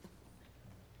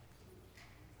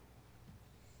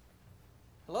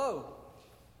Hello.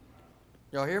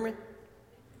 Y'all hear me?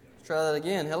 Let's try that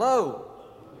again. Hello.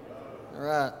 All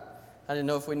right. I didn't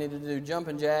know if we needed to do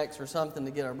jumping jacks or something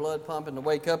to get our blood pumping to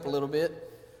wake up a little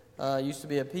bit. I used to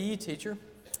be a PE teacher.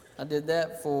 I did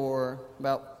that for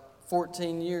about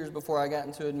 14 years before I got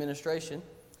into administration.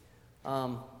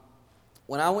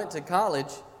 When I went to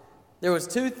college, there was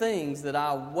two things that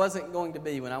I wasn't going to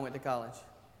be when I went to college.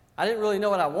 I didn't really know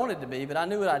what I wanted to be, but I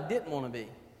knew what I didn't want to be.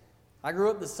 I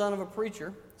grew up the son of a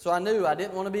preacher, so I knew I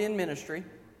didn't want to be in ministry,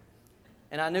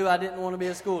 and I knew I didn't want to be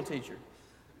a school teacher.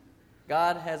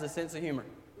 God has a sense of humor.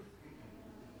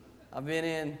 I've been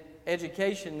in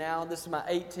education now. This is my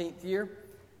 18th year,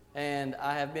 and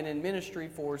I have been in ministry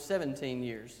for 17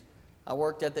 years. I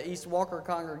worked at the East Walker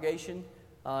congregation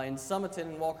in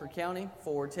Summerton in Walker County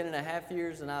for 10 and a half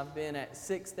years, and I've been at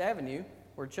 6th Avenue,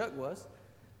 where Chuck was.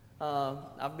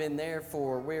 I've been there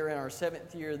we're in our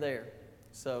 7th year there.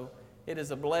 So it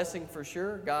is a blessing for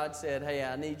sure. God said, hey,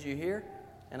 I need you here.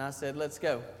 And I said, let's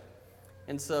go.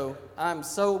 And so I'm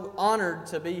so honored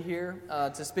to be here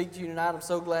to speak to you tonight. I'm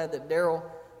so glad that Daryl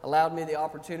allowed me the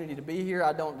opportunity to be here.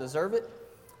 I don't deserve it.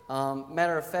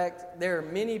 Matter of fact, there are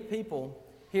many people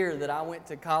here that I went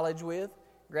to college with,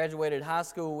 graduated high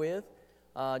school with,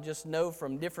 just know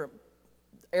from different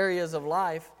areas of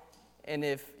life. And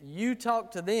if you talk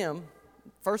to them,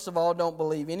 first of all, don't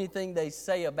believe anything they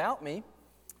say about me.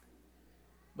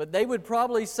 But they would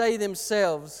probably say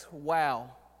themselves,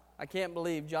 wow, I can't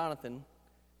believe Jonathan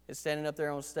is standing up there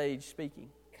on stage speaking.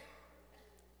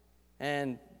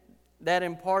 And that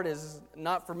in part is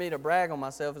not for me to brag on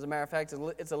myself. As a matter of fact,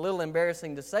 it's a little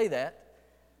embarrassing to say that.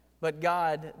 But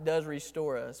God does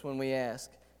restore us when we ask.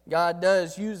 God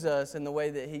does use us in the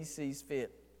way that He sees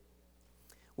fit.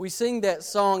 We sing that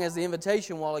song as the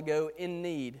invitation a while ago, In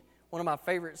Need. One of my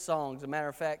favorite songs. As a matter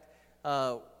of fact,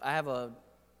 I have a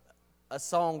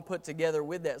song put together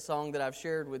with that song that I've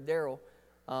shared with Daryl.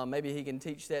 Maybe he can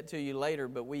teach that to you later,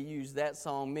 but we use that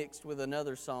song mixed with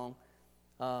another song.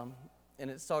 And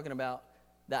it's talking about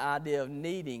the idea of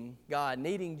needing God,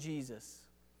 needing Jesus.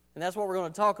 And that's what we're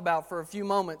going to talk about for a few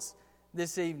moments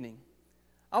this evening.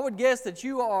 I would guess that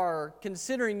you are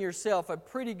considering yourself a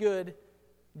pretty good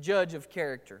judge of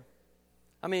character.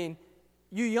 I mean,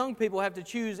 you young people have to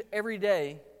choose every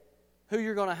day who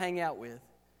you're going to hang out with.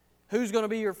 Who's going to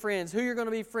be your friends, who you're going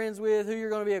to be friends with, who you're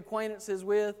going to be acquaintances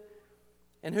with,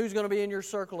 and who's going to be in your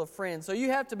circle of friends. So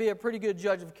you have to be a pretty good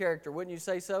judge of character, wouldn't you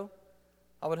say so?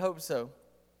 I would hope so.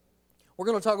 We're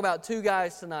going to talk about two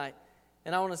guys tonight,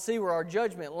 and I want to see where our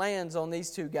judgment lands on these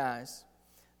two guys.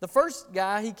 The first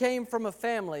guy, he came from a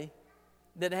family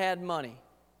that had money.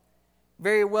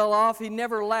 Very well off. He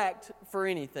never lacked for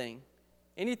anything.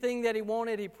 Anything that he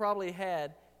wanted, he probably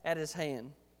had at his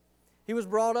hand. He was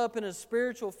brought up in a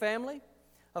spiritual family,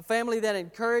 a family that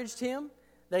encouraged him.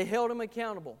 They held him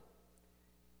accountable.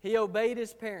 He obeyed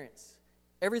his parents.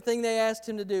 Everything they asked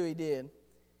him to do, he did.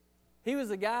 He was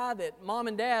a guy that mom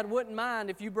and dad wouldn't mind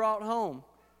if you brought home.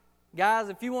 Guys,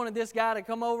 if you wanted this guy to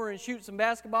come over and shoot some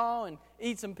basketball and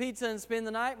eat some pizza and spend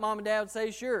the night, mom and dad would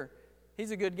say, sure,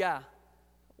 he's a good guy.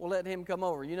 We'll let him come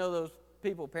over. You know those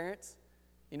people, parents?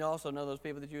 You also know those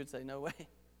people that you would say, no way.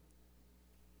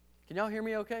 Can y'all hear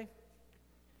me okay?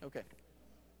 Okay.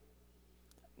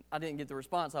 I didn't get the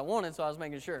response I wanted, so I was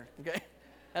making sure. Okay?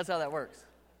 That's how that works.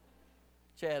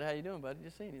 Chad, how you doing, buddy?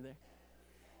 Just seeing you there.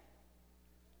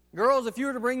 Girls, if you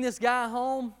were to bring this guy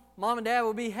home, mom and dad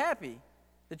would be happy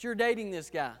that you're dating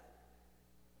this guy.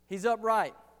 He's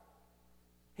upright.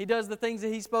 He does the things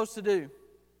that he's supposed to do.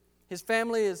 His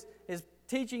family is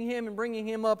teaching him and bringing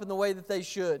him up in the way that they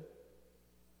should.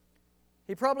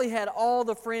 He probably had all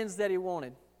the friends that he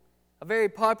wanted. A very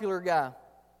popular guy.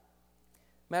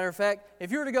 Matter of fact,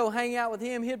 if you were to go hang out with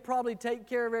him, he'd probably take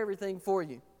care of everything for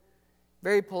you.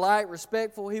 Very polite,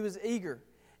 respectful, he was eager.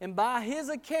 And by his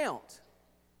account,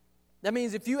 that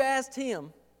means if you asked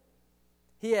him,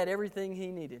 he had everything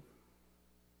he needed.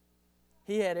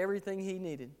 He had everything he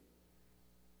needed.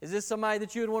 Is this somebody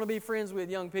that you would want to be friends with,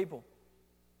 young people?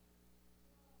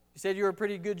 You said you were a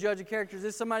pretty good judge of character. Is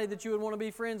this somebody that you would want to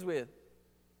be friends with?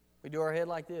 We do our head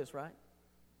like this, right?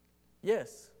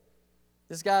 Yes.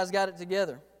 This guy's got it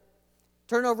together.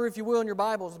 Turn over, if you will, in your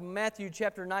Bibles, Matthew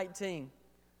chapter 19.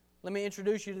 Let me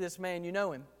introduce you to this man. You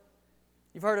know him.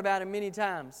 You've heard about him many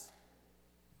times.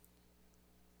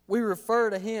 We refer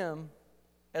to him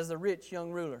as the rich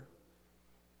young ruler.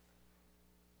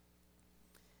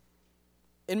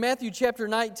 In Matthew chapter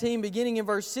 19, beginning in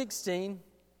verse 16,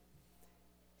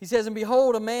 he says, And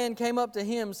behold, a man came up to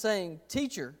him, saying,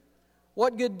 Teacher,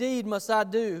 what good deed must I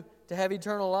do to have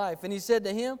eternal life? And he said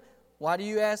to him, Why do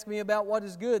you ask me about what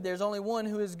is good? There's only one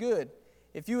who is good.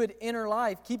 if you would enter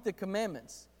life, keep the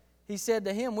commandments." He said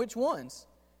to him, "Which ones?"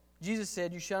 Jesus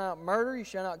said, "You shall not murder, you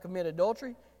shall not commit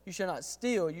adultery, you shall not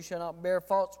steal, you shall not bear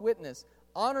false witness.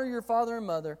 Honor your father and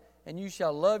mother, and you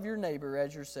shall love your neighbor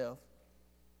as yourself."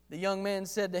 The young man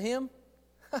said to him,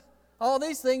 "All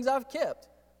these things I've kept.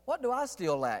 What do I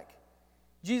still lack?"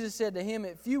 Jesus said to him,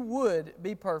 "If you would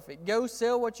be perfect, go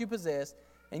sell what you possess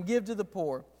and give to the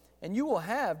poor, and you will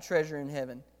have treasure in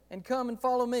heaven. And come and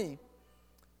follow me."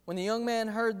 When the young man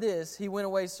heard this, he went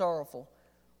away sorrowful,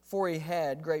 for he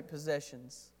had great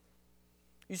possessions.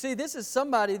 You see, this is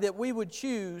somebody that we would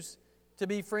choose to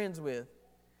be friends with.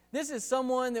 This is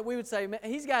someone that we would say, "Man,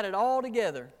 he's got it all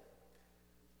together.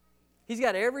 He's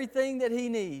got everything that he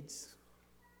needs."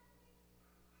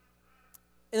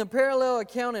 In a parallel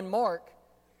account in Mark,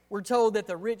 we're told that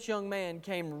the rich young man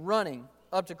came running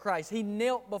up to Christ. He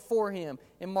knelt before him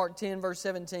in Mark 10, verse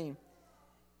 17,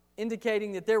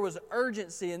 indicating that there was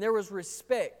urgency and there was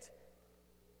respect.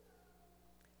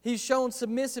 He's shown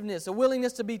submissiveness, a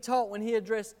willingness to be taught when he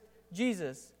addressed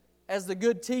Jesus as the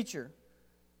good teacher.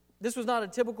 This was not a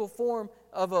typical form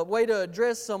of a way to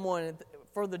address someone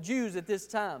for the Jews at this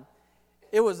time.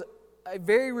 It was a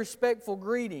very respectful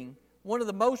greeting, one of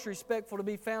the most respectful to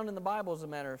be found in the Bible, as a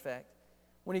matter of fact,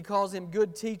 when he calls him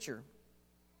good teacher.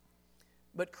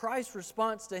 But Christ's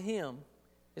response to him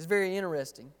is very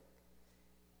interesting.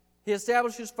 He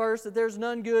establishes first that there's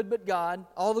none good but God.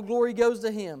 All the glory goes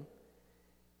to him.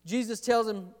 Jesus tells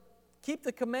him, keep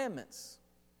the commandments.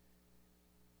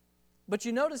 But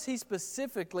you notice he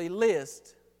specifically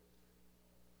lists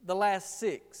the last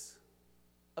 6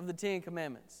 of the 10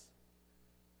 commandments.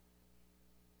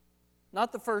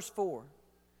 Not the first 4.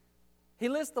 He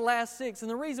lists the last 6.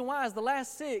 And the reason why is the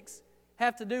last 6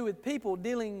 have to do with people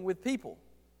dealing with people.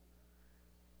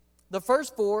 The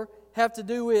first 4 have to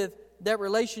do with that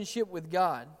relationship with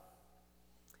God.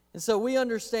 And so we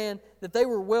understand that they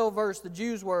were well versed, the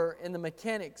Jews were, in the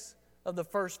mechanics of the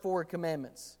first 4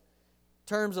 commandments, in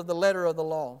terms of the letter of the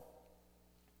law.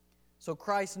 So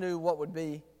Christ knew what would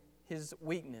be his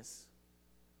weakness,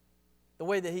 the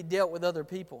way that he dealt with other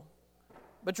people.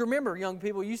 But remember, young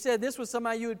people, you said this was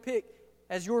somebody you would pick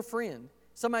as your friend,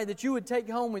 somebody that you would take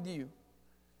home with you.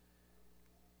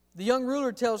 The young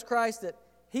ruler tells Christ that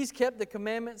he's kept the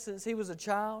commandments since he was a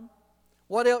child.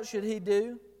 What else should he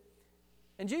do?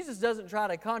 And Jesus doesn't try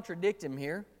to contradict him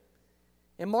here.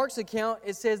 In Mark's account,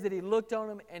 it says that he looked on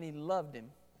him and he loved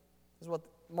him. That's what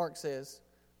Mark says.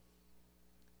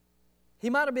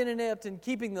 He might have been inept in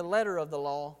keeping the letter of the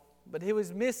law, but he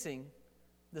was missing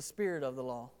the spirit of the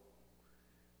law.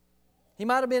 He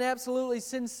might have been absolutely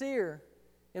sincere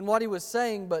in what he was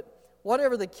saying, but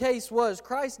whatever the case was,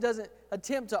 Christ doesn't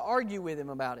attempt to argue with him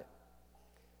about it.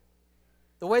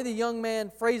 The way the young man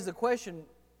phrased the question,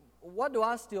 what do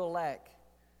I still lack?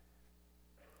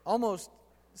 Almost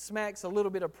smacks a little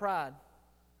bit of pride,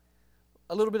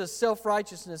 a little bit of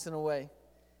self-righteousness in a way.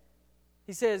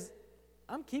 He says,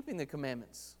 I'm keeping the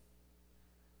commandments.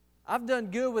 I've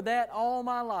done good with that all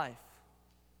my life.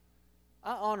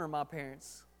 I honor my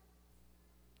parents.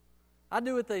 I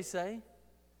do what they say.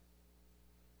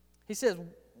 He says,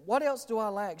 what else do I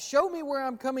lack? Show me where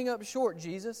I'm coming up short,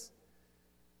 Jesus.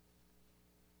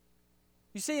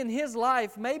 You see, in his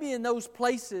life, maybe in those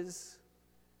places,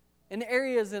 in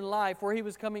areas in life where he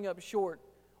was coming up short,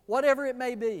 whatever it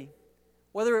may be,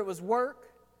 whether it was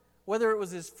work, whether it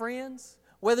was his friends,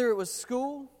 whether it was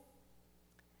school,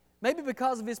 maybe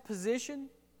because of his position,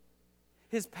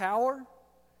 his power,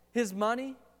 his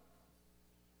money,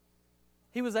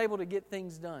 he was able to get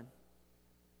things done.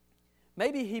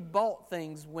 Maybe he bought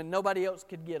things when nobody else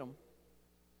could get them.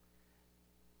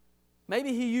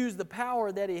 Maybe he used the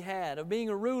power that he had of being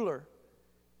a ruler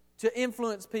to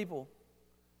influence people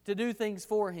to do things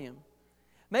for him.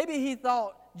 Maybe he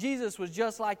thought Jesus was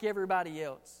just like everybody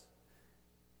else.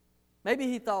 Maybe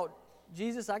he thought,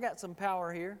 Jesus, I got some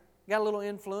power here. Got a little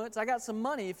influence. I got some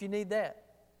money if you need that.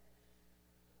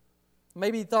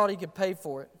 Maybe he thought he could pay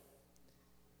for it.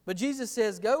 But Jesus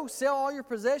says, go sell all your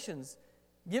possessions.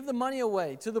 Give the money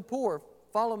away to the poor.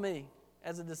 Follow me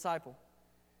as a disciple.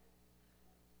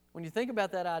 When you think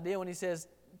about that idea, when he says,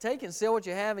 take and sell what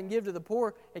you have and give to the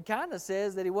poor, it kind of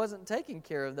says that he wasn't taking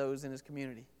care of those in his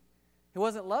community. He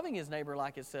wasn't loving his neighbor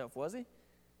like himself, was he?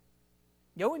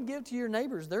 Go and give to your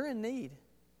neighbors. They're in need.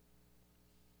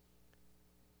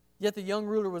 Yet the young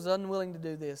ruler was unwilling to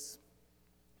do this.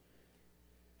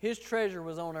 His treasure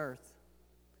was on earth.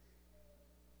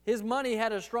 His money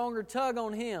had a stronger tug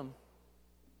on him,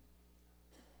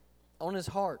 on his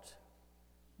heart,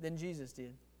 than Jesus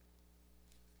did.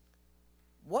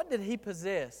 What did he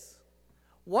possess?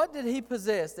 What did he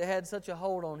possess that had such a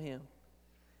hold on him?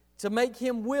 to make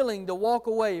him willing to walk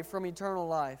away from eternal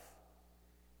life.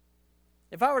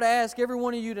 If I were to ask every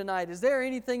one of you tonight, is there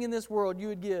anything in this world you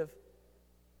would give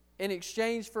in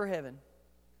exchange for heaven?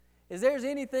 Is there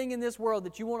anything in this world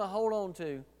that you want to hold on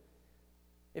to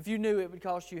if you knew it would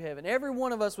cost you heaven? Every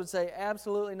one of us would say,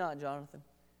 absolutely not, Jonathan.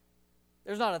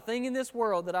 There's not a thing in this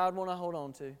world that I would want to hold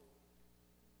on to.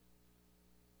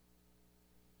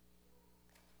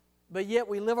 But yet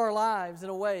we live our lives in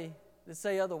a way that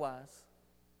say otherwise.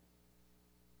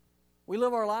 We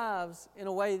live our lives in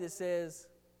a way that says,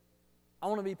 I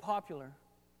want to be popular.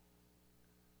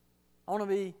 I want to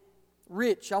be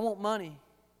rich. I want money.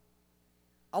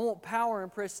 I want power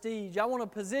and prestige. I want a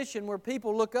position where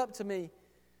people look up to me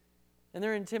and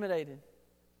they're intimidated.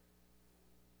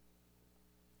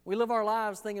 We live our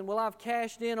lives thinking, well, I've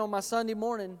cashed in on my Sunday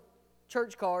morning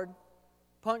church card,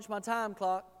 punched my time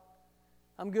clock,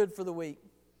 I'm good for the week.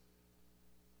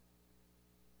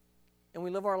 And we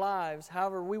live our lives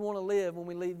however we want to live when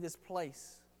we leave this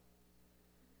place.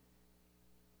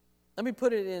 Let me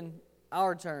put it in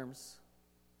our terms,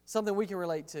 something we can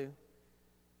relate to.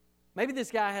 Maybe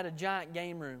this guy had a giant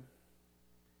game room,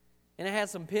 and it had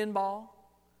some pinball,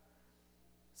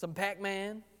 some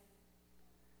Pac-Man.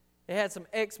 It had some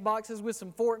Xboxes with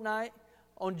some Fortnite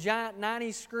on giant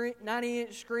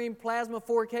 90-inch screen plasma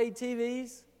 4K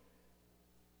TVs.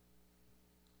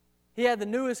 He had the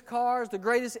newest cars, the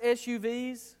greatest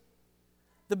SUVs,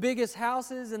 the biggest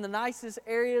houses in the nicest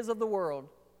areas of the world.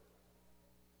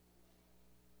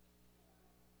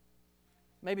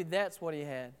 Maybe that's what he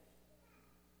had.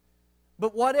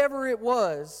 But whatever it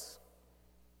was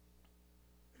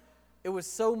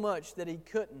so much that he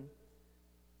couldn't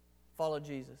follow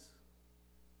Jesus.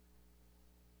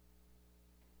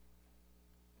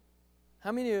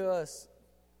 How many of us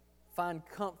find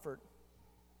comfort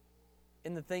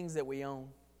in the things that we own,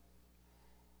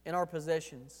 in our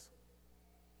possessions,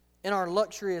 in our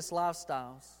luxurious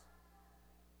lifestyles?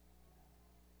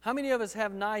 How many of us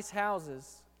have nice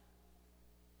houses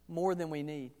more than we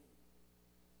need?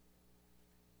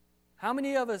 How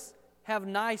many of us have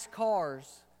nice cars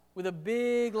with a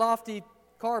big, lofty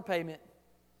car payment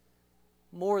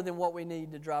more than what we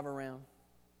need to drive around?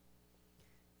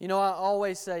 You know, I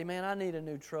always say, man, I need a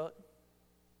new truck.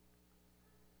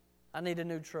 I need a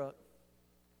new truck.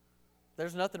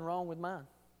 There's nothing wrong with mine.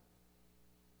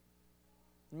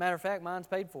 As a matter of fact, mine's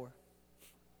paid for.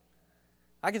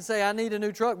 I can say I need a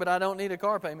new truck, but I don't need a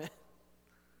car payment.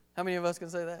 How many of us can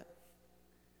say that?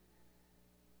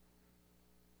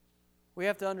 We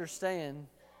have to understand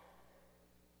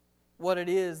what it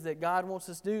is that God wants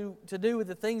us to do with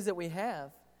the things that we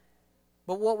have.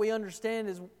 But what we understand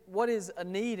is what is a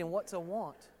need and what's a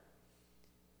want.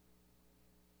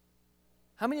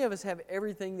 How many of us have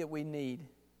everything that we need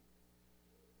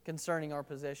concerning our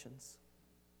possessions?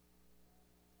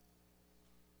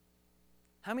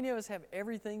 How many of us have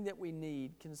everything that we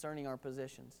need concerning our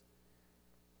possessions?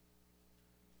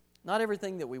 Not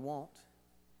everything that we want.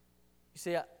 You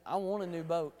see, I want a new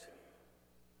boat.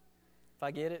 If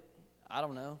I get it, I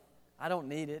don't know. I don't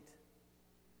need it.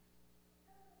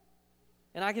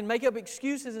 And I can make up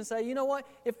excuses and say, you know what?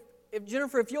 If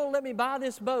Jennifer, if you'll let me buy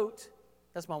this boat,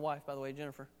 that's my wife, by the way,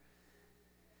 Jennifer.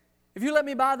 If you let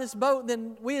me buy this boat,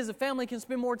 then we as a family can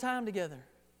spend more time together.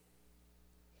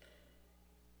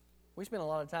 We spend a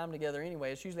lot of time together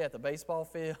anyway. It's usually at the baseball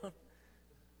field,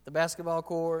 the basketball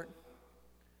court.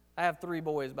 I have 3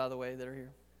 boys, by the way, that are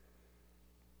here.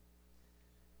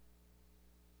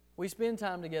 We spend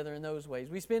time together in those ways.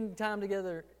 We spend time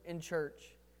together in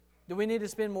church. Do we need to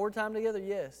spend more time together?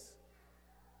 Yes.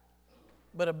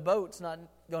 But a boat's not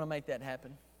going to make that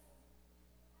happen.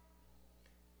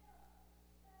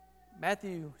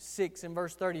 Matthew 6 and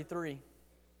verse 33.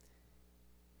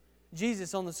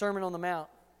 Jesus on the Sermon on the Mount,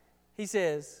 he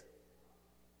says,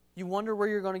 you wonder where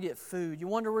you're going to get food. You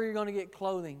wonder where you're going to get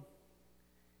clothing.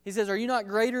 He says, are you not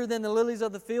greater than the lilies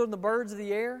of the field and the birds of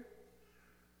the air?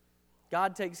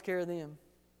 God takes care of them.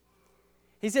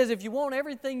 He says, if you want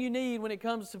everything you need when it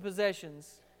comes to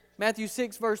possessions, Matthew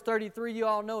 6, verse 33, you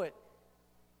all know it.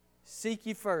 Seek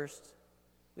ye first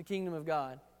the kingdom of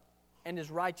God and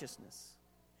His righteousness,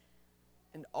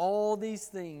 and all these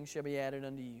things shall be added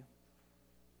unto you.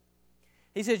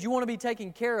 He says, you want to be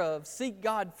taken care of, seek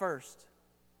God first.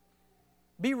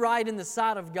 Be right in the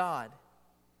sight of God.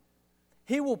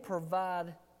 He will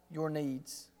provide your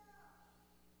needs.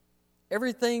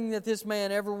 Everything that this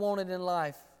man ever wanted in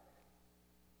life,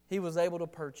 he was able to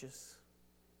purchase.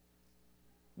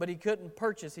 But he couldn't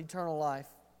purchase eternal life.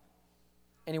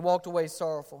 And he walked away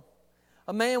sorrowful.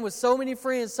 A man with so many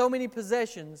friends, so many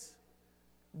possessions,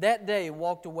 that day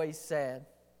walked away sad.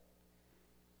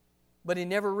 But he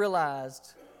never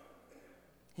realized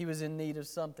he was in need of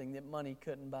something that money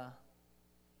couldn't buy.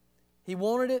 He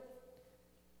wanted it,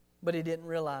 but he didn't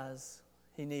realize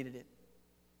he needed it.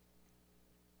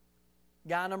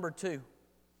 Guy number 2.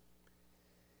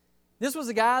 This was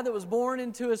a guy that was born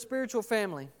into a spiritual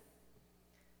family.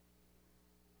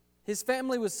 His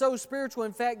family was so spiritual,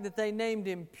 in fact, that they named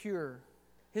him Pure.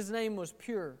 His name was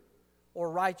Pure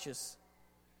or Righteous.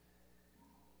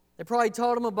 They probably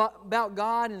taught him about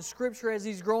God and Scripture as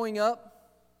he's growing up.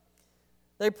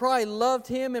 They probably loved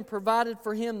him and provided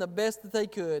for him the best that they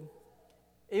could,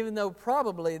 even though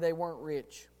probably they weren't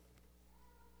rich.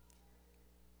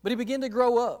 But he began to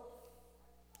grow up.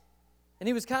 And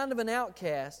he was kind of an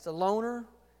outcast, a loner,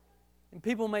 and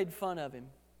people made fun of him.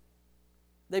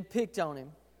 They picked on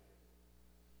him.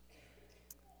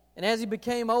 And as he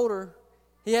became older,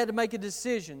 he had to make a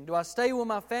decision. Do I stay with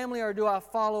my family or do I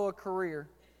follow a career?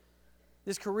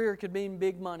 This career could mean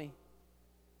big money.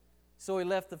 So he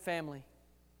left the family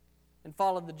and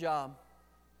followed the job.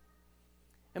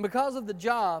 And because of the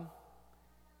job,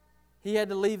 he had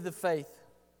to leave the faith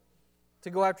to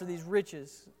go after these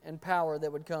riches and power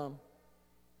that would come.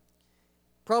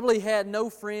 Probably had no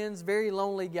friends, very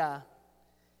lonely guy.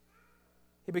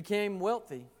 He became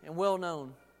wealthy and well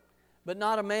known, but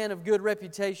not a man of good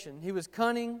reputation. He was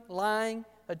cunning, lying,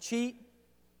 a cheat,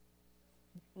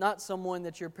 not someone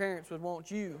that your parents would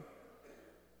want you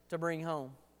to bring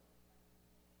home.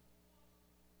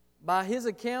 By his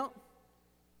account,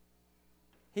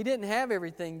 he didn't have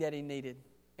everything that he needed,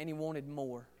 and he wanted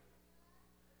more.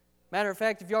 Matter of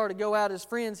fact, if you are to go out as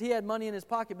friends, he had money in his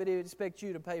pocket, but he would expect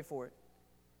you to pay for it.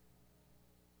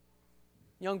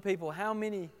 Young people, how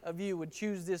many of you would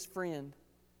choose this friend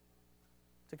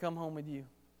to come home with you?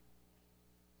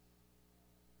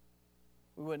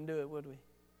 We wouldn't do it, would we?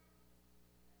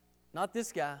 Not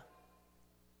this guy.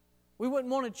 We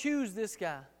wouldn't want to choose this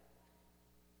guy.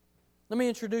 Let me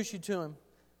introduce you to him.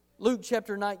 Luke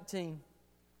chapter 19.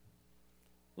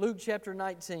 Luke chapter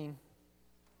 19.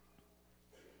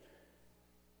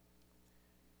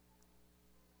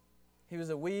 He was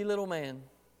a wee little man.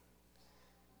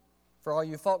 For all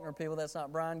you Faulkner people, that's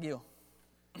not Brian Gill.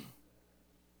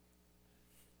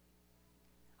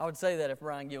 I would say that if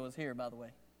Brian Gill was here, by the way.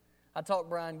 I talked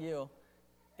Brian Gill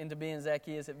into being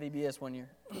Zacchaeus at VBS one year.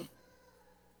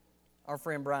 Our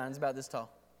friend Brian's about this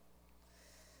tall.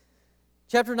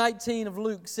 Chapter 19 of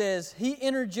Luke says, He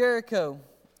entered Jericho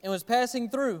and was passing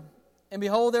through. And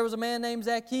behold, there was a man named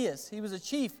Zacchaeus. He was a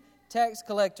chief tax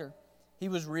collector. He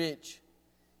was rich.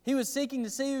 He was seeking to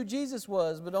see who Jesus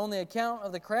was, but on the account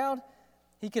of the crowd,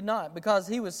 he could not, because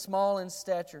he was small in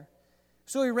stature.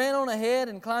 So he ran on ahead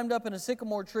and climbed up in a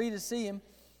sycamore tree to see him,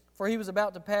 for he was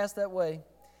about to pass that way.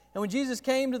 And when Jesus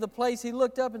came to the place, he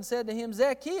looked up and said to him,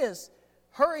 Zacchaeus,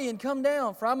 hurry and come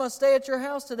down, for I must stay at your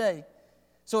house today.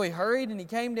 So he hurried and he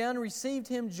came down and received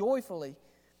him joyfully.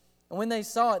 And when they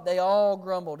saw it, they all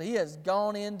grumbled, He has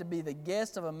gone in to be the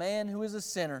guest of a man who is a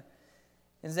sinner.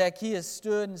 And Zacchaeus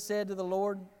stood and said to the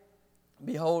Lord,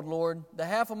 Behold, Lord, the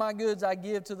half of my goods I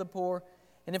give to the poor,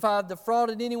 and if I have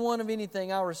defrauded anyone of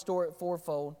anything, I'll restore it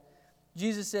fourfold.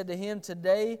 Jesus said to him,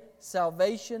 Today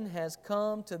salvation has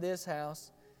come to this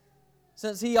house,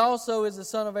 since he also is the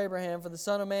son of Abraham, for the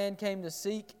Son of Man came to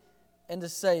seek and to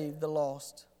save the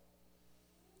lost.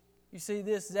 You see,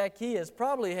 this Zacchaeus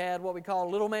probably had what we call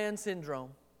little man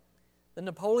syndrome, the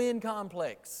Napoleon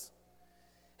complex.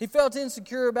 He felt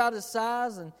insecure about his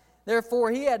size, and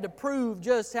therefore he had to prove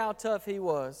just how tough he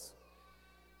was.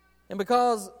 And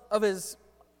because of his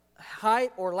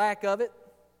height or lack of it,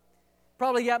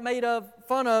 probably got made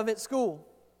fun of at school.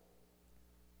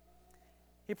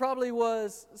 He probably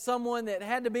was someone that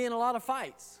had to be in a lot of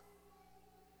fights,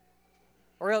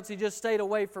 or else he just stayed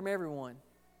away from everyone.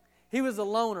 He was a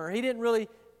loner. He didn't really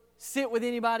sit with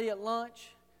anybody at lunch,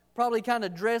 probably kind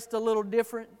of dressed a little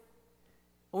different.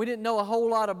 We didn't know a whole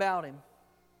lot about him.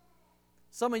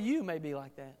 Some of you may be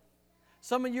like that.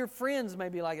 Some of your friends may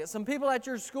be like that. Some people at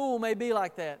your school may be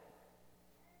like that.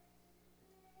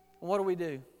 And what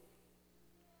do?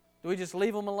 Do we just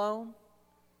leave them alone?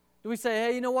 Do we say,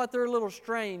 hey, you know what? They're a little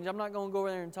strange. I'm not going to go over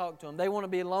there and talk to them. They want to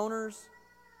be loners.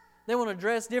 They want to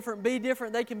dress different, be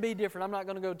different. They can be different. I'm not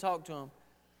going to go talk to them.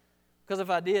 Because if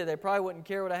I did, they probably wouldn't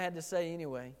care what I had to say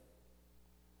anyway.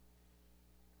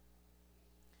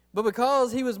 But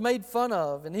because he was made fun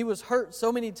of and he was hurt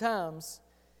so many times,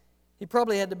 he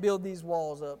probably had to build these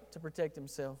walls up to protect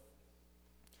himself.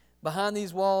 Behind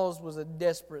these walls was a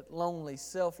desperate, lonely,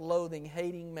 self-loathing,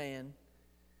 hating man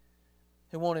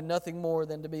who wanted nothing more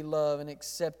than to be loved and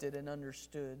accepted and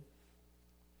understood.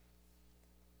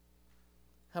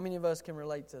 How many of us can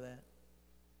relate to that?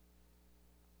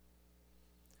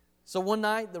 So one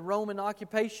night, the Roman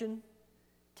occupation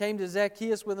came to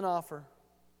Zacchaeus with an offer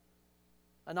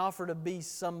to be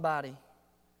somebody,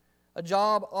 a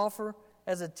job offer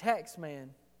as a tax man.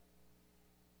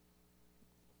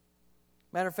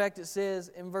 Matter of fact, it says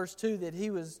in verse 2 that he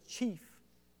was chief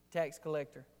tax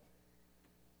collector.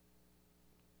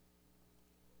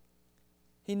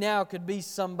 He now could be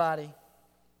somebody.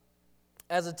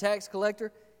 As a tax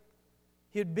collector,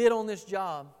 he would bid on this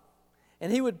job,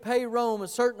 and he would pay Rome a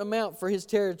certain amount for his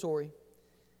territory.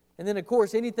 And then, of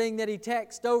course, anything that he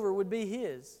taxed over would be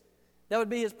his. That would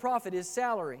be his profit, his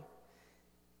salary.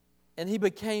 And he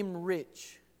became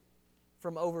rich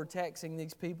from overtaxing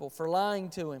these people, for lying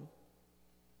to him.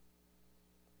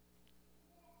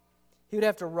 He would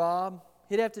have to rob,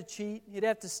 he'd have to cheat, he'd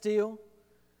have to steal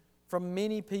from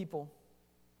many people.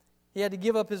 He had to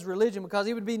give up his religion because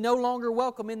he would be no longer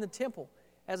welcome in the temple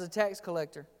as a tax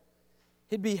collector.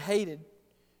 He'd be hated,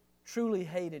 truly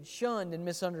hated, shunned and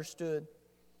misunderstood.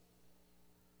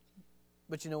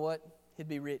 But you know what? He'd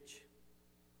be rich.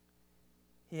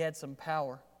 He had some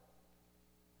power.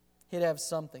 He'd have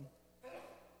something.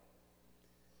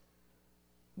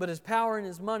 But his power and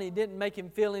his money didn't make him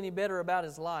feel any better about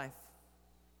his life.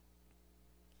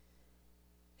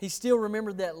 He still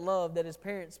remembered that love that his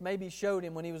parents maybe showed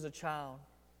him when he was a child,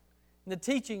 and the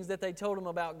teachings that they told him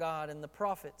about God and the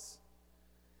prophets.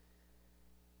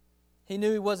 He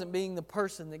knew he wasn't being the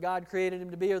person that God created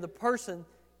him to be, or the person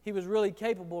he was really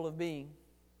capable of being.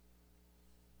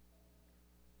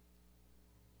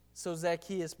 So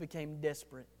Zacchaeus became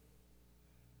desperate.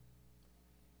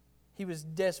 He was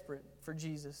desperate for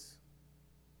Jesus.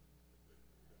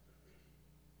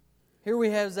 Here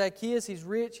we have Zacchaeus. He's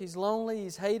rich, he's lonely,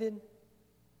 he's hated.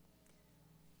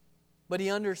 But he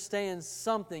understands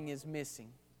something is missing.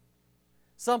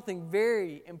 Something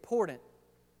very important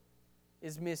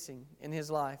is missing in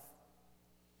his life.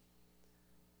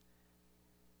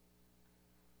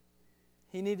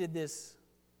 He needed this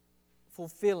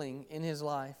fulfilling in his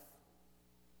life.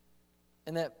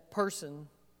 And that person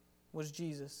was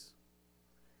Jesus.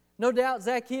 No doubt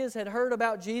Zacchaeus had heard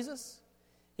about Jesus.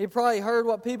 He probably heard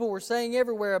what people were saying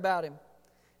everywhere about him.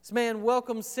 This man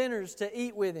welcomes sinners to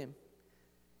eat with him.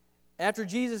 After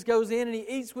Jesus goes in and he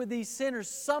eats with these sinners,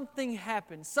 something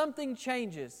happens. Something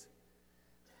changes.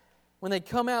 When they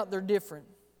come out, they're different.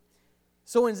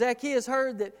 So when Zacchaeus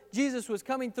heard that Jesus was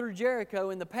coming through Jericho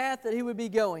in the path that he would be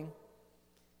going,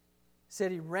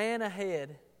 said he ran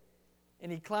ahead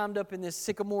and he climbed up in this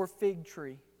sycamore fig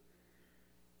tree.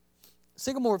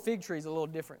 Sycamore fig tree is a little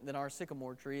different than our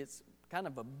sycamore tree. It's kind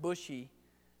of a bushy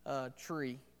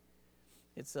tree.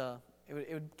 It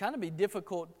would kind of be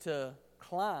difficult to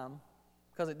climb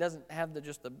because it doesn't have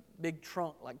just a big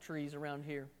trunk like trees around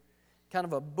here. Kind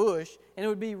of a bush, and it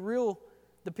would be real,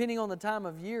 depending on the time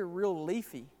of year, real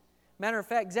leafy. Matter of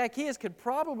fact, Zacchaeus could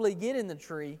probably get in the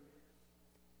tree,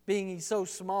 being he's so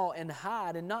small, and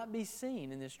hide and not be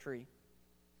seen in this tree.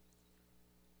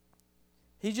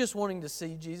 He's just wanting to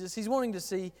see Jesus. He's wanting to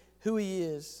see who He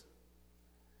is.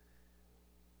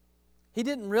 He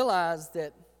didn't realize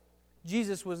that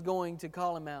Jesus was going to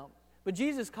call him out. But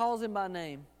Jesus calls him by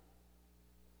name.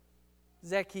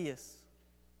 Zacchaeus,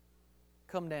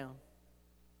 come down.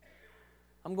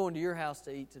 I'm going to your house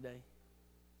to eat today.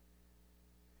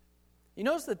 You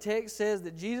notice the text says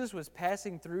that Jesus was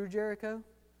passing through Jericho?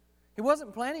 He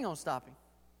wasn't planning on stopping.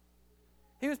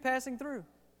 He was passing through.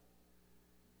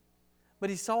 But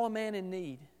he saw a man in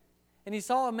need. And he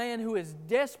saw a man who is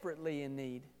desperately in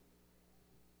need.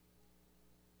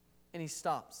 And he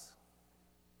stops.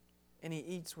 And he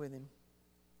eats with him.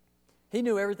 He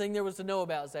knew everything there was to know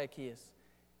about Zacchaeus.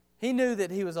 He knew that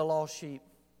he was a lost sheep.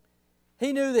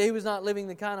 He knew that he was not living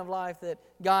the kind of life that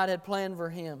God had planned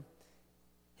for him.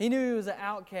 He knew he was an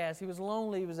outcast. He was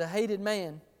lonely. He was a hated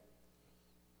man.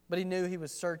 But he knew he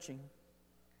was searching.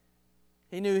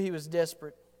 He knew he was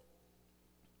desperate.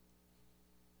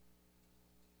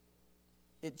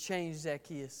 It changed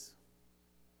Zacchaeus.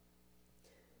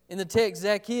 In the text,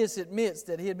 Zacchaeus admits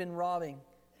that he had been robbing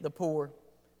the poor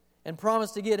and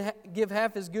promised to give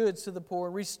half his goods to the poor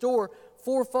and restore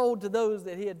fourfold to those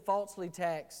that he had falsely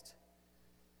taxed.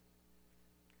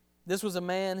 This was a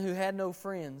man who had no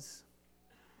friends.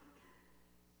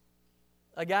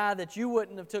 A guy that you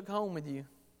wouldn't have took home with you.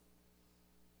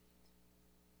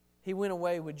 He went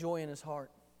away with joy in his heart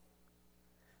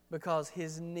because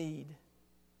his need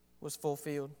was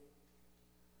fulfilled.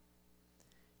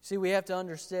 See, we have to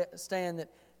understand that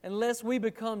unless we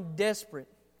become desperate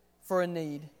for a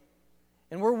need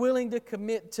and we're willing to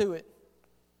commit to it,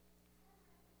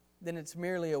 then it's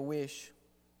merely a wish.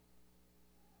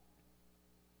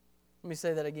 Let me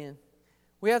say that again.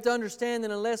 We have to understand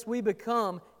that unless we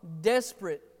become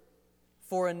desperate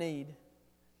for a need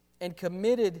and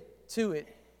committed to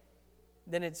it,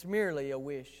 then it's merely a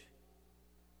wish.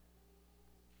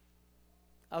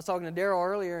 I was talking to Daryl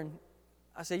earlier, and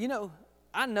I said,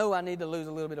 I know I need to lose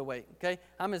a little bit of weight, okay?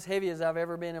 I'm as heavy as I've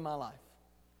ever been in my life.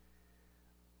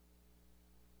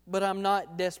 But I'm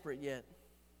not desperate yet.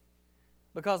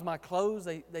 Because my clothes,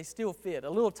 they still fit. A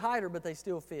little tighter, but they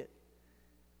still fit.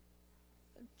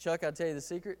 Chuck, I'll tell you the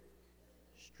secret.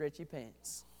 Stretchy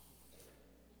pants.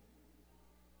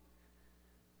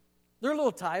 They're a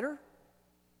little tighter,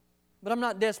 but I'm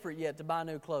not desperate yet to buy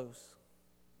new clothes.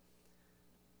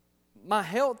 My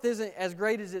health isn't as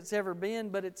great as it's ever been,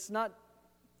 but it's not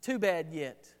too bad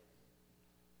yet.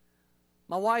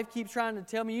 My wife keeps trying to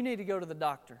tell me, you need to go to the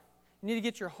doctor. You need to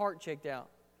get your heart checked out.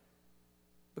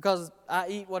 Because I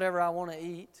eat whatever I want to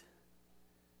eat.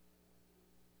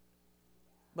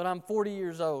 But I'm 40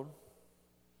 years old.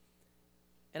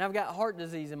 And I've got heart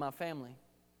disease in my family.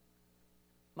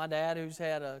 My dad, who's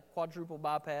had a quadruple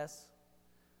bypass.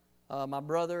 My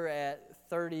brother, at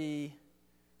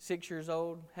 36 years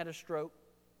old, had a stroke.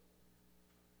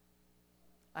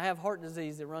 I have heart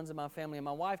disease that runs in my family. And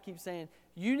my wife keeps saying,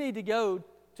 you need to go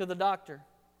to the doctor.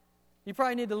 You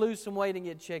probably need to lose some weight and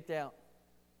get checked out.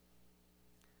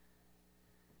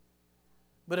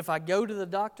 But if I go to the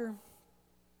doctor,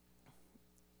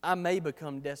 I may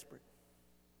become desperate.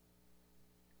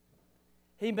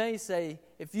 He may say,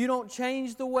 if you don't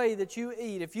change the way that you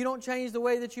eat, if you don't change the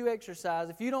way that you exercise,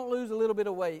 if you don't lose a little bit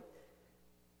of weight,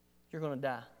 you're going to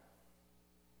die.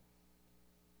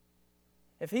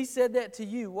 If he said that to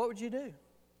you, what would you do?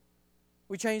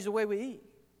 We change the way we eat.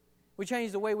 We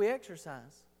change the way we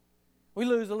exercise. We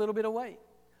lose a little bit of weight.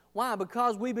 Why?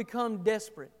 Because we become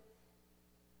desperate.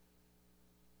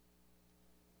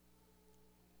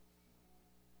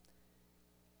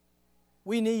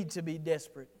 We need to be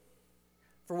desperate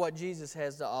for what Jesus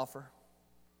has to offer.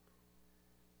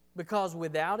 Because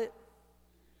without it,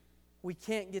 we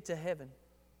can't get to heaven.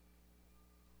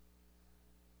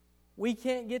 We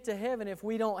can't get to heaven if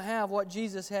we don't have what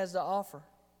Jesus has to offer.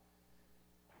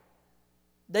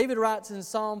 David writes in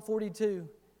Psalm 42,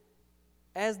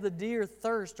 as the deer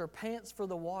thirsts or pants for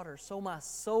the water, so my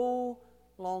soul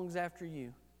longs after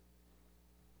you.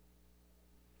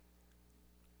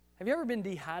 Have you ever been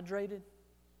dehydrated?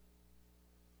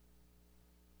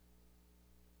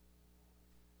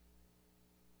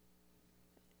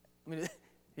 Have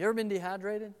you ever been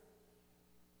dehydrated?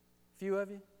 A few of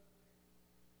you?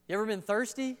 You ever been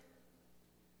thirsty?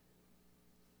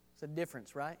 It's a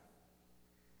difference, right?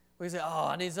 We say,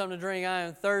 I need something to drink. I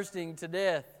am thirsting to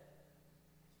death.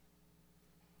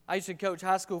 I used to coach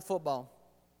high school football.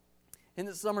 In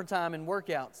the summertime in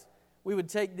workouts, we would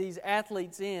take these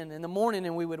athletes in the morning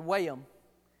and we would weigh them.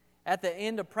 At the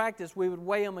end of practice, we would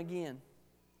weigh them again.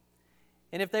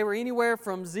 And if they were anywhere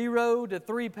from 0 to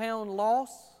 3 pound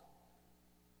loss,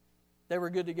 they were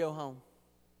good to go home.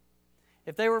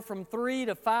 If they were from 3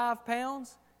 to 5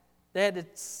 pounds, they had to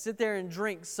sit there and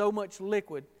drink so much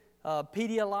liquid,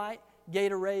 Pedialyte,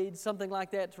 Gatorade, something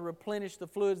like that, to replenish the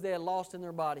fluids they had lost in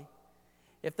their body.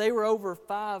 If they were over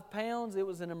 5 pounds, it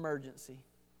was an emergency.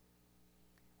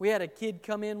 We had a kid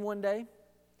come in one day,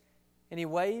 and he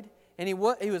weighed, and he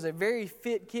was a very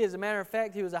fit kid. As a matter of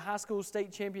fact, he was a high school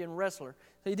state champion wrestler,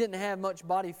 so he didn't have much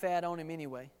body fat on him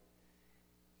anyway.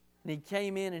 And he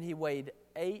came in and he weighed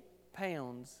 8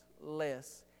 pounds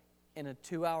less in a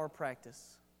 2-hour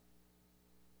practice.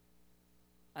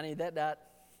 I need that diet.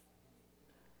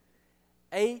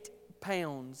 8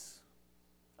 pounds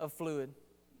of fluid.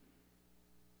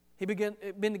 He began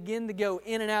to go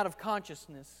in and out of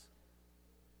consciousness.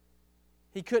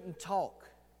 He couldn't talk.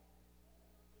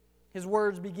 His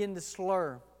words began to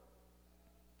slur.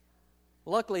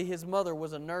 Luckily, his mother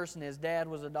was a nurse and his dad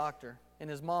was a doctor. And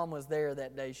his mom was there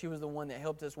that day. She was the one that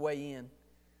helped us weigh in.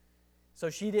 So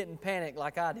she didn't panic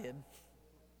like I did.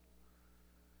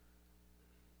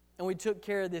 And we took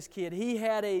care of this kid. He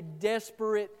had a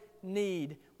desperate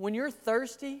need. When you're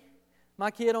thirsty, my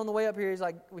kid on the way up here, he's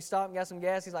like, we stopped and got some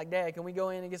gas. He's like, Dad, can we go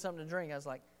in and get something to drink? I was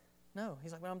like, no.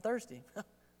 He's like, well, I'm thirsty.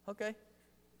 Okay.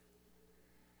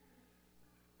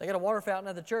 They got a water fountain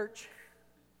at the church.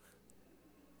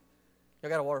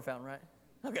 Y'all got a water fountain, right?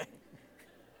 Okay.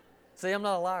 See, I'm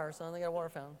not a liar, son. They got a water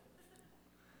fountain.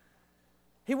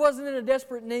 He wasn't in a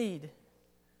desperate need.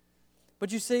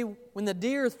 But you see, when the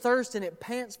deer thirsts and it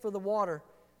pants for the water,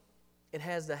 it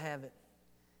has to have it.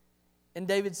 And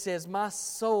David says, my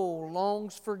soul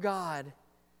longs for God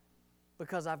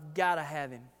because I've got to have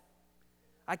Him.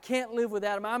 I can't live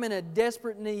without Him. I'm in a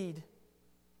desperate need.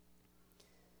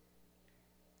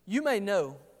 You may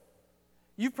know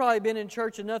You've probably been in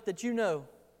church enough that you know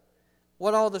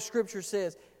what all the Scripture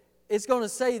says. It's going to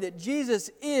say that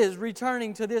Jesus is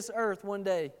returning to this earth one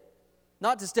day.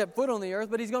 Not to step foot on the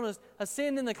earth, but He's going to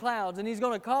ascend in the clouds, and He's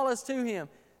going to call us to Him.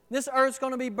 This earth's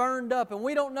going to be burned up, and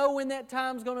we don't know when that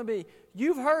time's going to be.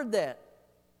 You've heard that.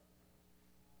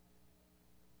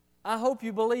 I hope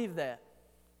you believe that.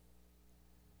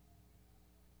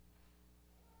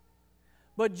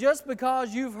 But just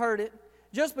because you've heard it,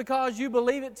 just because you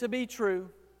believe it to be true,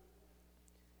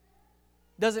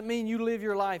 doesn't mean you live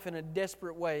your life in a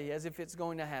desperate way as if it's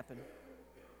going to happen.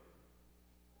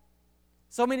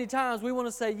 So many times we want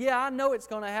to say, yeah, I know it's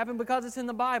going to happen because it's in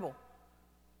the Bible.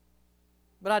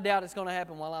 But I doubt it's going to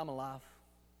happen while I'm alive,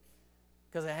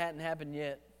 because it hadn't happened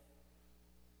yet.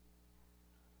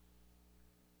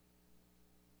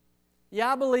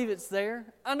 Yeah, I believe it's there.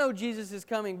 I know Jesus is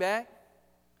coming back.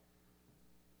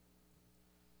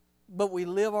 But we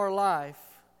live our life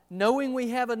knowing we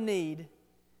have a need,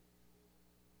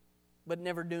 but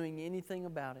never doing anything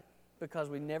about it because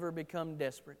we never become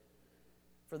desperate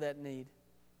for that need.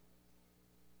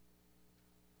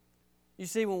 You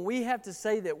see, when we have to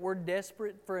say that we're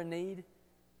desperate for a need,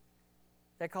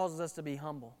 that causes us to be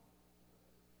humble.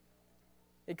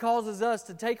 It causes us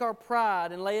to take our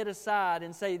pride and lay it aside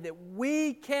and say that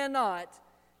we cannot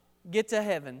get to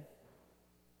heaven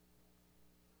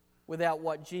without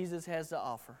what Jesus has to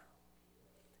offer.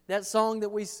 That song that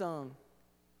we sung,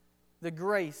 the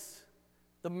grace,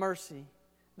 the mercy,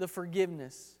 the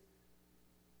forgiveness,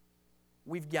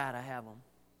 we've got to have them.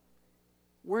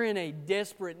 We're in a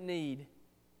desperate need.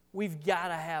 We've got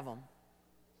to have them.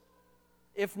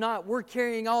 If not, we're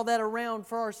carrying all that around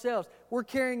for ourselves. We're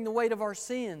carrying the weight of our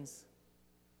sins.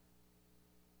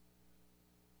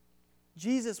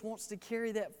 Jesus wants to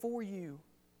carry that for you.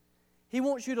 He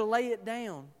wants you to lay it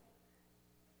down,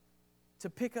 to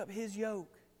pick up His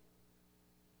yoke.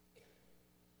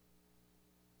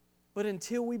 But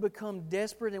until we become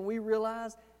desperate and we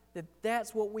realize that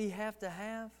that's what we have to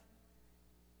have,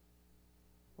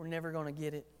 we're never going to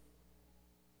get it.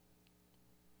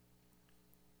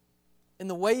 And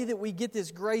the way that we get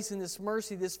this grace and this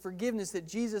mercy, this forgiveness that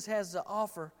Jesus has to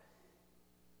offer,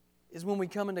 is when we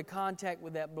come into contact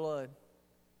with that blood.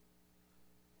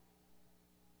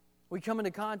 We come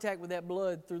into contact with that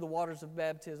blood through the waters of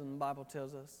baptism, the Bible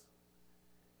tells us.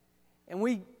 And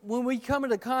when we come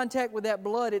into contact with that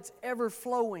blood, it's ever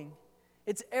flowing.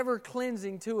 It's ever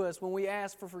cleansing to us when we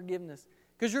ask for forgiveness.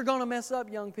 Because you're going to mess up,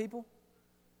 young people.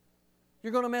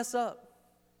 You're going to mess up.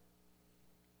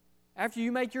 After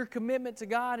you make your commitment to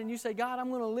God and you say, God, I'm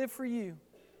going to live for you.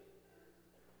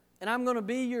 And I'm going to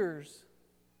be yours.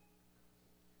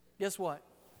 Guess what?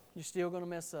 You're still going to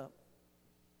mess up.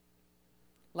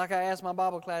 Like I asked my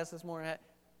Bible class this morning,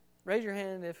 raise your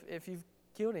hand if you've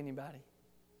killed anybody.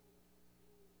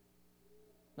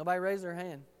 Nobody raised their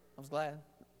hand. I was glad.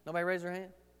 Nobody raised their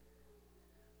hand.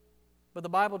 But the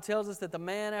Bible tells us that the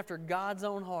man after God's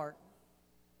own heart,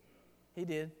 he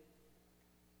did.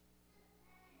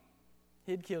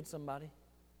 He'd killed somebody.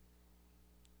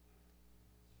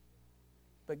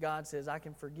 But God says, I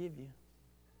can forgive you.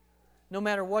 No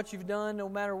matter what you've done, no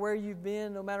matter where you've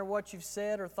been, no matter what you've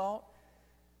said or thought,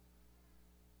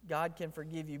 God can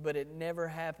forgive you. But it never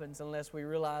happens unless we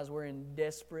realize we're in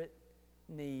desperate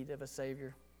need of a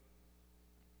Savior.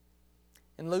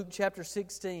 In Luke chapter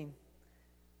 16,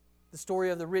 the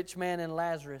story of the rich man and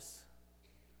Lazarus.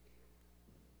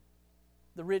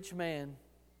 The rich man,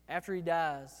 after he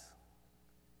dies,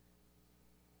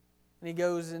 and he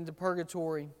goes into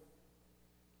purgatory,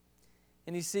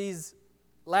 and he sees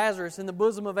Lazarus in the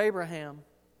bosom of Abraham.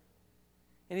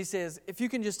 And he says, if you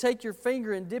can just take your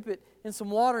finger and dip it in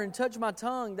some water and touch my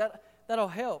tongue, that'll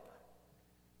help.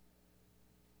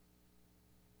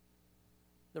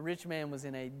 The rich man was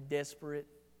in a desperate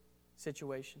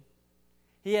situation.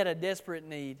 He had a desperate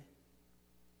need.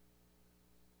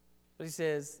 But he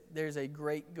says, there's a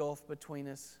great gulf between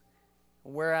us.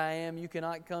 Where I am, you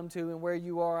cannot come to, and where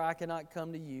you are, I cannot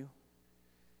come to you.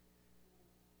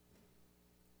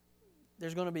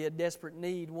 There's going to be a desperate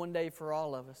need one day for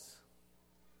all of us.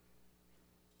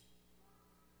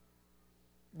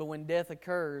 But when death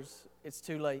occurs, it's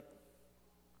too late.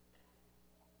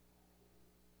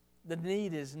 The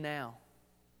need is now.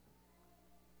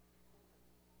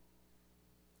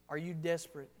 Are you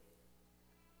desperate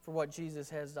for what Jesus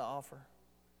has to offer?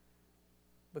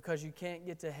 Because you can't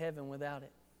get to heaven without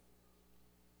it.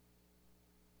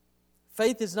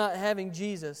 Faith is not having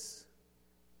Jesus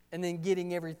and then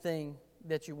getting everything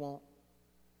that you want.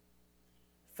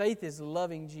 Faith is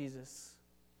loving Jesus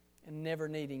and never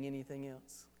needing anything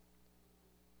else.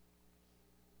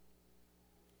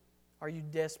 Are you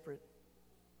desperate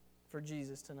for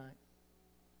Jesus tonight?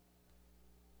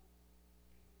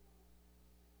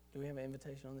 Do we have an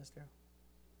invitation on this, Daryl?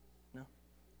 No.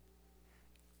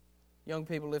 Young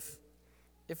people,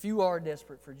 if you are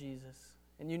desperate for Jesus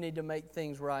and you need to make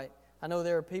things right, I know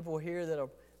there are people here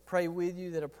that'll pray with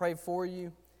you, that'll pray for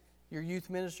you, your youth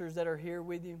ministers that are here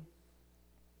with you.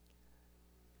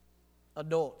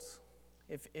 Adults,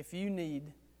 if you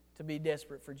need to be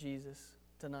desperate for Jesus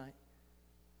tonight,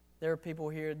 there are people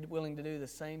here willing to do the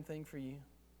same thing for you.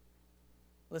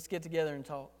 Let's get together and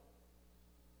talk,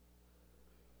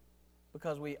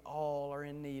 because we all are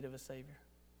in need of a Savior.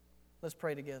 Let's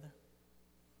pray together.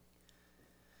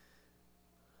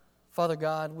 Father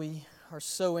God, we are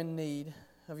so in need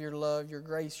of your love, your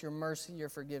grace, your mercy, your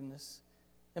forgiveness.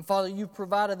 And Father, you've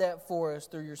provided that for us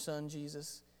through your Son,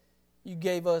 Jesus. You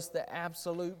gave us the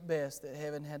absolute best that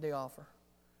heaven had to offer.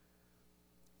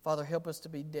 Father, help us to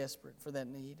be desperate for that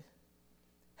need.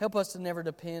 Help us to never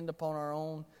depend upon our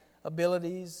own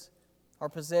abilities, our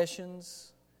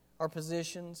possessions, our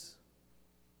positions.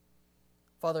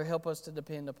 Father, help us to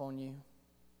depend upon you.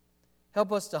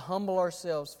 Help us to humble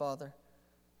ourselves, Father.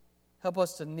 Help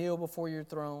us to kneel before your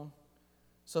throne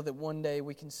so that one day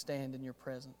we can stand in your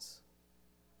presence.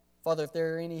 Father, if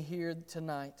there are any here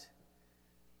tonight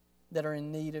that are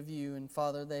in need of you, and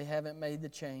Father, they haven't made the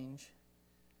change,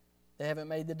 they haven't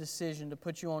made the decision to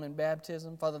put you on in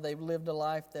baptism, Father, they've lived a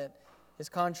life that is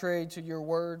contrary to your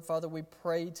word, Father, we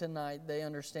pray tonight they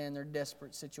understand their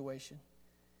desperate situation,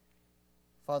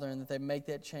 Father, and that they make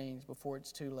that change before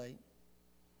it's too late.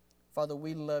 Father,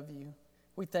 we love you.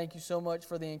 We thank you so much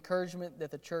for the encouragement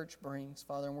that the church brings,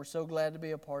 Father, and we're so glad to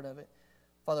be a part of it.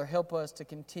 Father, help us to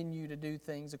continue to do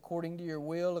things according to your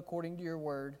will, according to your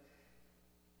word,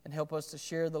 and help us to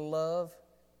share the love,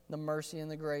 the mercy, and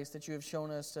the grace that you have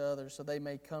shown us to others so they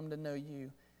may come to know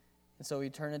you, and so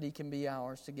eternity can be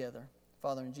ours together.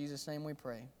 Father, in Jesus' name we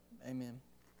pray. Amen.